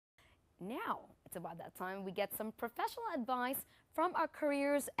Now, it's about that time we get some professional advice from our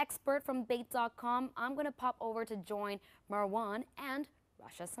careers expert from Bayt.com. I'm going to pop over to join Marwan and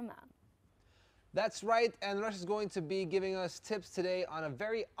Racha Semaan. That's right, and Rush is going to be giving us tips today on a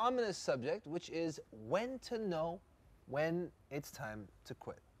very ominous subject, which is when to know when it's time to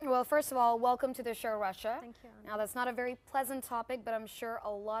quit. Well, first of all, welcome to the show, Racha. Thank you, Anna. Now, that's not a very pleasant topic, but I'm sure a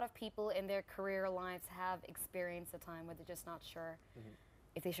lot of people in their career lives have experienced a time where they're just not sure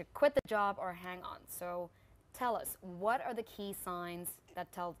if they should quit the job or hang on. So tell us, what are the key signs that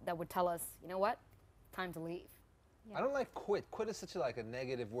would tell us, you know what, time to leave? Yeah. I don't like quit. Quit is such a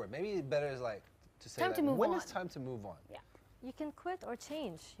negative word. Maybe better is like to say Time to move when on. it's time to move on. Yeah, You can quit or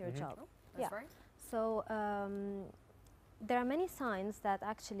change your job. that's Yeah. right. So there are many signs that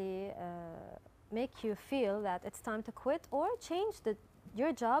actually make you feel that it's time to quit or change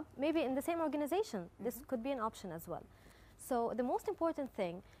your job, maybe in the same organization. This could be an option as well. So the most important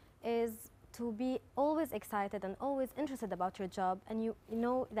thing is to be always excited and always interested about your job, and you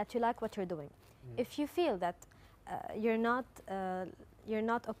know that you like what you're doing. If you feel that you're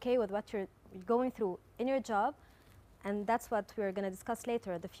not okay with what you're going through in your job, and that's what we're going to discuss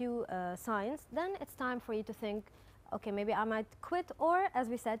later, the few signs, then it's time for you to think, okay, maybe I might quit, or as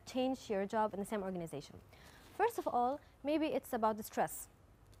we said, change your job in the same organization. First of all, maybe it's about the stress.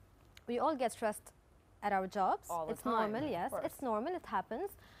 We all get stressed at our jobs. All the it's time, normal, of yes, course. it's normal, it happens,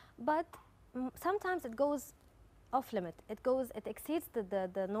 but sometimes it goes off limit. It exceeds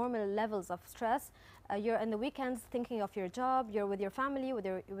the normal levels of stress. You're in the weekends thinking of your job, you're with your family,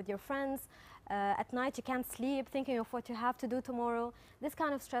 with your friends. At night you can't sleep thinking of what you have to do tomorrow. This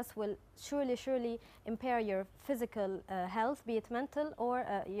kind of stress will surely impair your physical health, be it mental or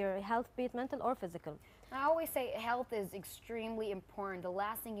physical. I always say health is extremely important. The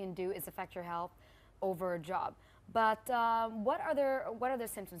last thing you can do is affect your health over a job. But what are the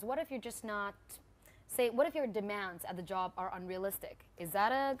symptoms? What if you're just not, what if your demands at the job are unrealistic? Is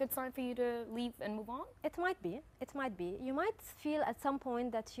that a good sign for you to leave and move on? It might be. It might be. You might feel at some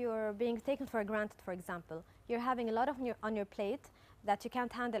point that you're being taken for granted, for example. You're having a lot on your plate that you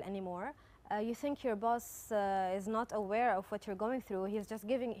can't handle anymore. You think your boss is not aware of what you're going through.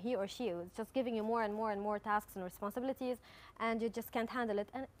 He or she is just giving you more and more tasks and responsibilities, and you just can't handle it.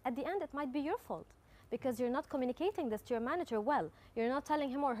 And at the end, it might be your fault, because you're not communicating this to your manager well. You're not telling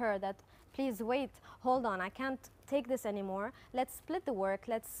him or her that, please wait, hold on, I can't take this anymore. Let's split the work.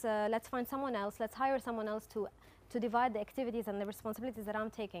 Let's find someone else. Let's hire someone else to divide the activities and the responsibilities that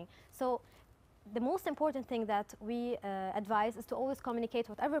I'm taking. So the most important thing that we advise is to always communicate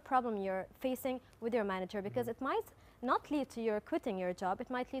whatever problem you're facing with your manager, because it might not lead to your quitting your job. It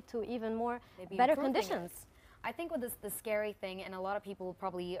might lead to even more Maybe better improving conditions. it. I think with the scary thing, and a lot of people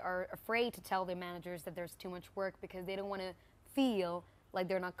probably are afraid to tell their managers that there's too much work because they don't want to feel like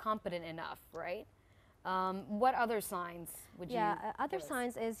they're not competent enough, right? What other signs would you other give us?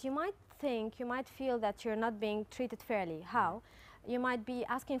 signs is you might feel that you're not being treated fairly. How? You might be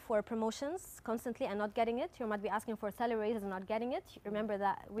asking for promotions constantly and not getting it. You might be asking for salary raises and not getting it. Remember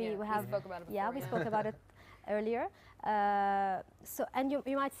that we spoke about it before. Yeah, we spoke about it earlier. And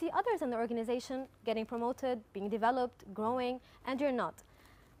you might see others in the organization getting promoted, being developed, growing, and you're not.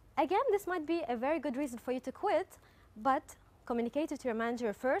 Again, this might be a very good reason for you to quit, but communicate it to your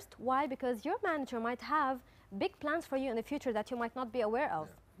manager first. Why? Because your manager might have big plans for you in the future that you might not be aware of.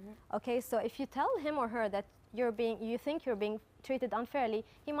 Okay, so if you tell him or her that you think you're being treated unfairly,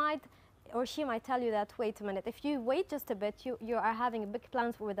 he might or she might tell you that, wait a minute, if you wait just a bit, you are having big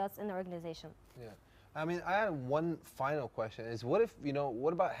plans with us in the organization. Yeah. I mean, I had one final question is what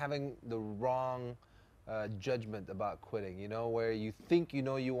about having the wrong judgment about quitting, where you think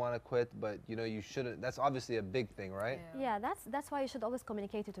you want to quit, but you shouldn't. That's obviously a big thing, right? Yeah, that's why you should always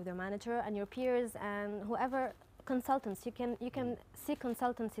communicate it with your manager and your peers and whoever consultants. You can seek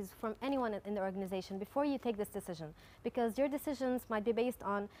consultancies from anyone in the organization before you take this decision, because your decisions might be based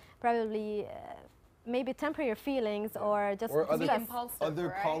on probably maybe temporary feelings or just other impulsive, other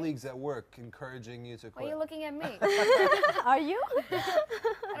right? colleagues at work encouraging you to quit. Why are you looking at me? Are you?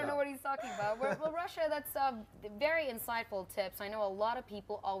 I don't know what he's talking about. Well, Racha, that's very insightful tips. I know a lot of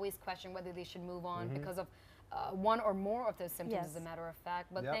people always question whether they should move on because of one or more of those symptoms, as a matter of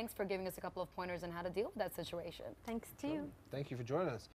fact. But thanks for giving us a couple of pointers on how to deal with that situation. Thanks to you. Thank you for joining us.